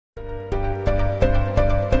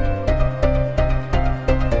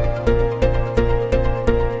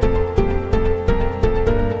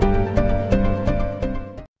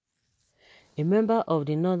member of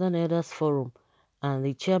the Northern Elders Forum and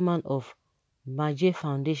the chairman of Maje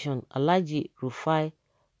Foundation, Alhaji Rufai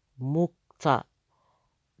Mukhtar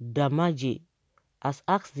Damaje, has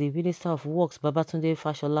asked the Minister of Works, Babatunde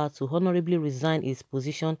Fashola, to honorably resign his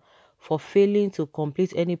position for failing to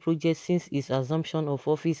complete any project since his assumption of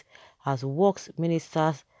office as Works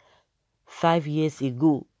Minister 5 years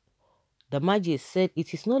ago. Damaje said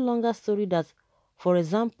it is no longer story that, for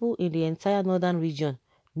example, in the entire northern region,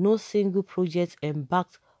 no single project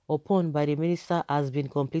embarked upon by the minister has been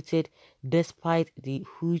completed despite the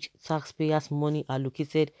huge taxpayers' money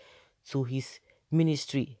allocated to his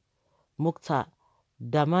ministry. Mukhtar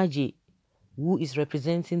Damaje, who is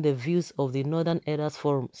representing the views of the Northern Elders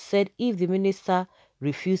Forum, said if the minister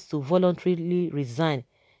refused to voluntarily resign,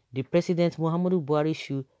 the President Muhammadu Buhari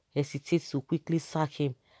should hesitate to quickly sack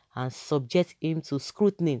him and subject him to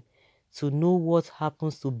scrutiny to know what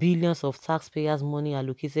happens to billions of taxpayers' money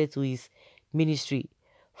allocated to his ministry.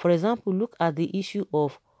 For example, look at the issue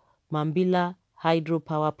of Mambila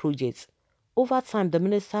hydropower projects. Over time, the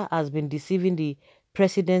minister has been deceiving the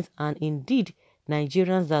president and indeed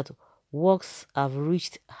Nigerians that works have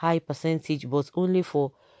reached high percentage, but only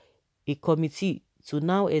for a committee to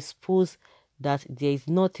now expose that there is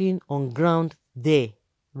nothing on ground there.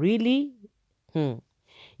 Really?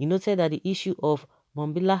 He noted that the issue of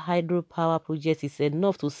Mambila hydropower project is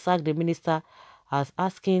enough to sack the minister as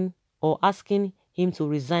asking him to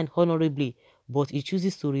resign honorably, but he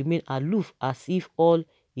chooses to remain aloof as if all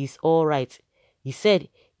is all right. He said,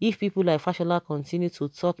 if people like Fashola continue to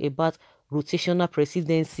talk about rotational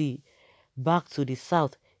presidency back to the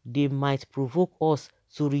south, they might provoke us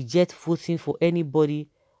to reject voting for anybody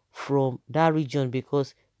from that region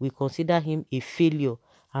because we consider him a failure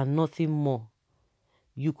and nothing more.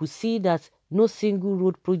 You could see that no single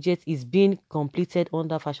road project is being completed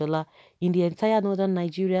under Fashola in the entire northern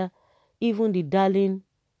Nigeria. Even the darling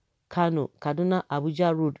Kaduna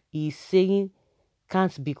Abuja road is saying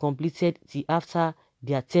can't be completed till after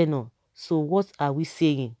their tenure. So what are we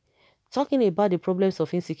saying? Talking about the problems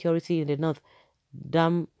of insecurity in the north,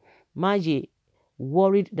 Damaje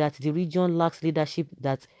worried that the region lacks leadership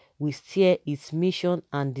that will steer its mission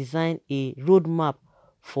and design a roadmap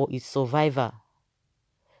for its survival.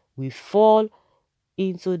 We fall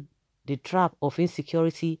into the trap of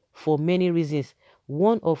insecurity for many reasons,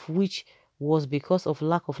 one of which was because of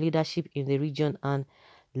lack of leadership in the region and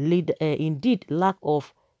indeed lack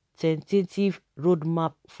of tentative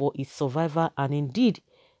roadmap for its survival and indeed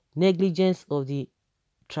negligence of the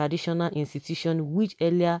traditional institution which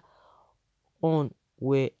earlier on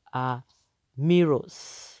were our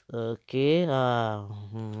mirrors. Okay.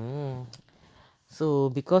 So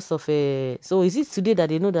because of so is it today that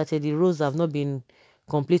they know that the roads have not been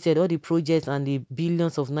completed, all the projects and the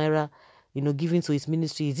billions of naira, given to his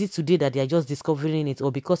ministry? Is it today that they are just discovering it,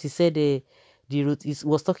 or because he said he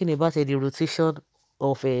was talking about the rotation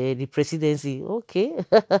of the presidency? Okay,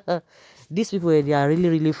 these people they are really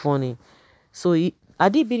really funny. So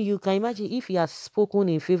Adibin, you can imagine if he has spoken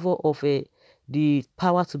in favor of the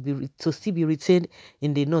power to still be retained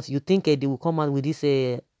in the north, you think they will come out with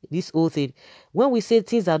this whole thing. When we say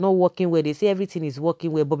things are not working well, they say everything is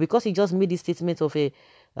working well, but because he just made this statement of a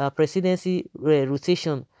presidency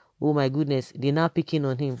rotation, oh my goodness, they're now picking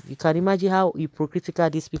on him. You can imagine how hypocritical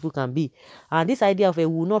these people can be. And this idea of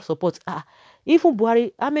will not support, even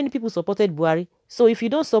Buhari, how many people supported Buhari? So if you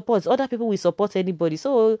don't support, other people will support anybody.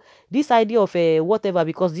 So this idea of whatever,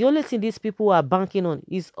 because the only thing these people are banking on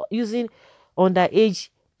is using underage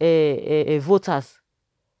voters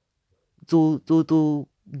to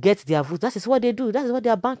get their votes. That is what they do. That is what they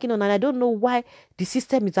are banking on. And I don't know why the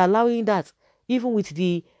system is allowing that. Even with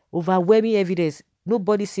the overwhelming evidence,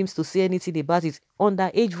 nobody seems to say anything about it.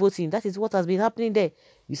 Underage voting, that is what has been happening there.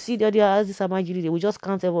 You see the other as this Amajiri, they will just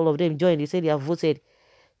count all of them join. They say they have voted.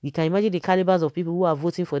 You can imagine the calibers of people who are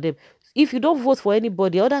voting for them. If you don't vote for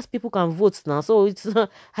anybody, other people can vote now. So it's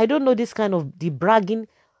I don't know this kind of the bragging.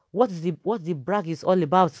 What the brag is all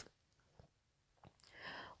about?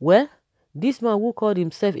 Well, this man who called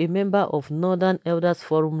himself a member of Northern Elders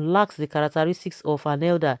Forum lacks the characteristics of an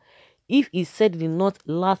elder. If he said the North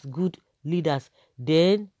lacks good leaders,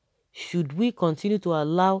 then should we continue to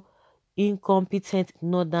allow incompetent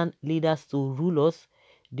Northern leaders to rule us?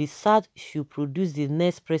 The South should produce the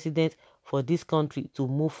next president for this country to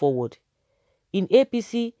move forward. In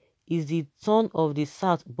APC, it's the turn of the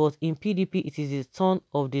South, but in PDP, it is the turn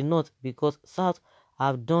of the North because South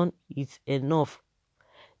have done it enough.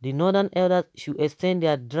 The Northern elders should extend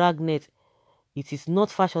their dragnet. It is not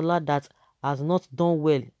Fashola that has not done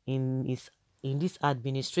well in this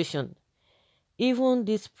administration. Even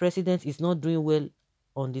this president is not doing well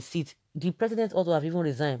on the seat. the president ought to have even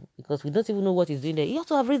resigned, because we don't even know what he's doing there. He ought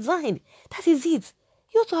to have resigned. That is it.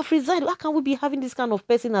 He ought to have resigned. Why can't we be having this kind of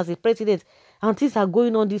person as a president and things are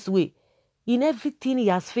going on this way? In everything he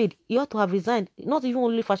has failed, he ought to have resigned. Not even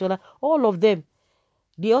only Fashola, all of them.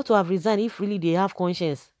 They ought to have resigned if really they have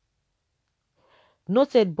conscience.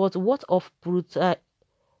 Noted, but what of Purutai,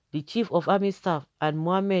 the chief of army staff, and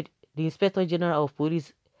Mohammed, the inspector general of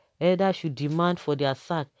police? Either should demand for their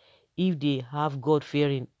sack if they have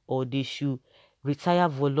God-fearing, or they should retire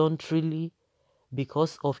voluntarily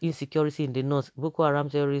because of insecurity in the north, Boko Haram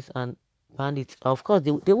terrorists and bandits. Of course,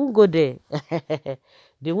 they won't go there.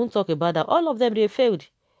 They won't talk about that. All of them, they failed.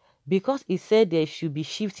 Because he said there should be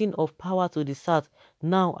shifting of power to the south.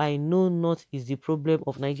 Now I know not is the problem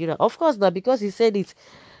of Nigeria. Of course, that because he said it.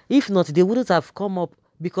 If not, they wouldn't have come up.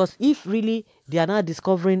 Because if really they are now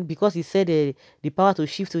discovering, because he said the power to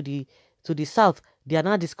shift to the south, they are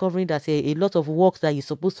now discovering that a lot of works that he's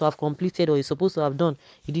supposed to have completed or he's supposed to have done,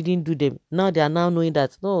 he didn't do them. Now they are now knowing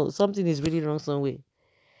that no, something is really wrong somewhere.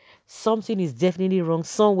 Something is definitely wrong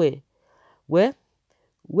somewhere. Where?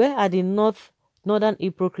 Where are the northern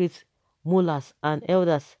hypocrites, mullahs, and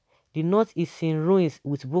elders? The north is in ruins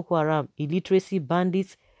with Boko Haram, illiteracy,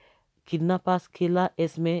 bandits, kidnappers, killer,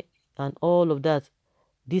 Esme, and all of that.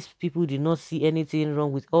 These people did not see anything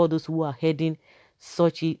wrong with all those who are heading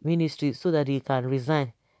such ministries so that they can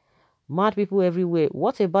resign. Mad people everywhere.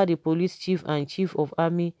 What about the police chief and chief of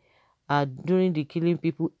army are during the killing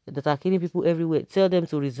people that are killing people everywhere? Tell them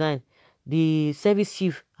to resign. The service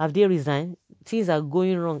chief, have they resigned? Things are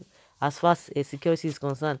going wrong as far as security is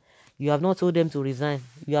concerned. You have not told them to resign.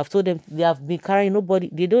 You have told them they have been carrying nobody.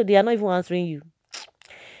 They are not even answering you.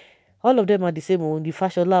 All of them are the same. The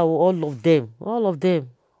Fashola, all of them. All of them.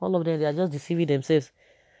 All of them. They are just deceiving themselves.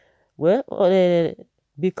 Well,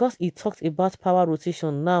 because he talked about power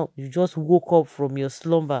rotation, now you just woke up from your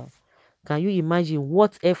slumber. Can you imagine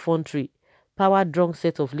what effrontery, power drunk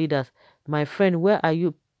set of leaders? My friend, where are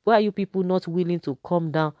you? Why are you people not willing to come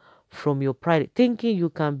down from your pride, thinking you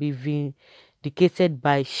can be vindicated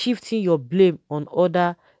by shifting your blame on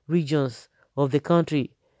other regions of the country?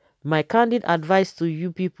 My candid advice to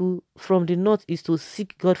you people from the north is to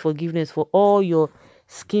seek God forgiveness for all your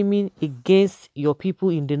scheming against your people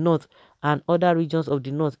in the north and other regions of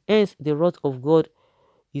the north. Hence, the wrath of God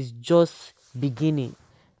is just beginning.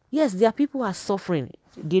 Yes, their people are suffering.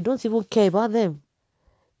 They don't even care about them.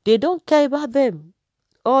 They don't care about them.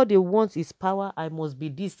 All they want is power. I must be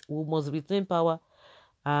this. We must retain power.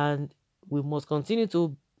 And we must continue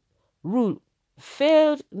to rule.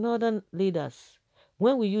 Failed northern leaders.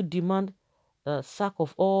 When will you demand the sack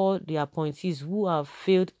of all the appointees who have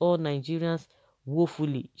failed all Nigerians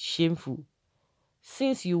woefully? Shameful.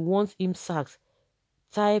 Since you want him sacked,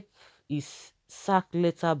 type his sack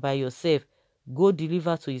letter by yourself. Go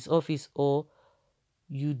deliver to his office, or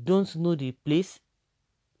you don't know the place,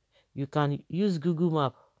 you can use Google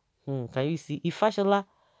Map. Can you see? If Fashola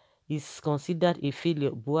is considered a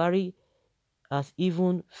failure, Buhari has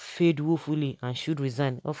even failed woefully and should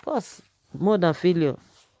resign. Of course, more than failure.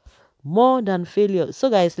 More than failure. So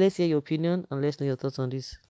guys, let's hear your opinion and let's know your thoughts on this.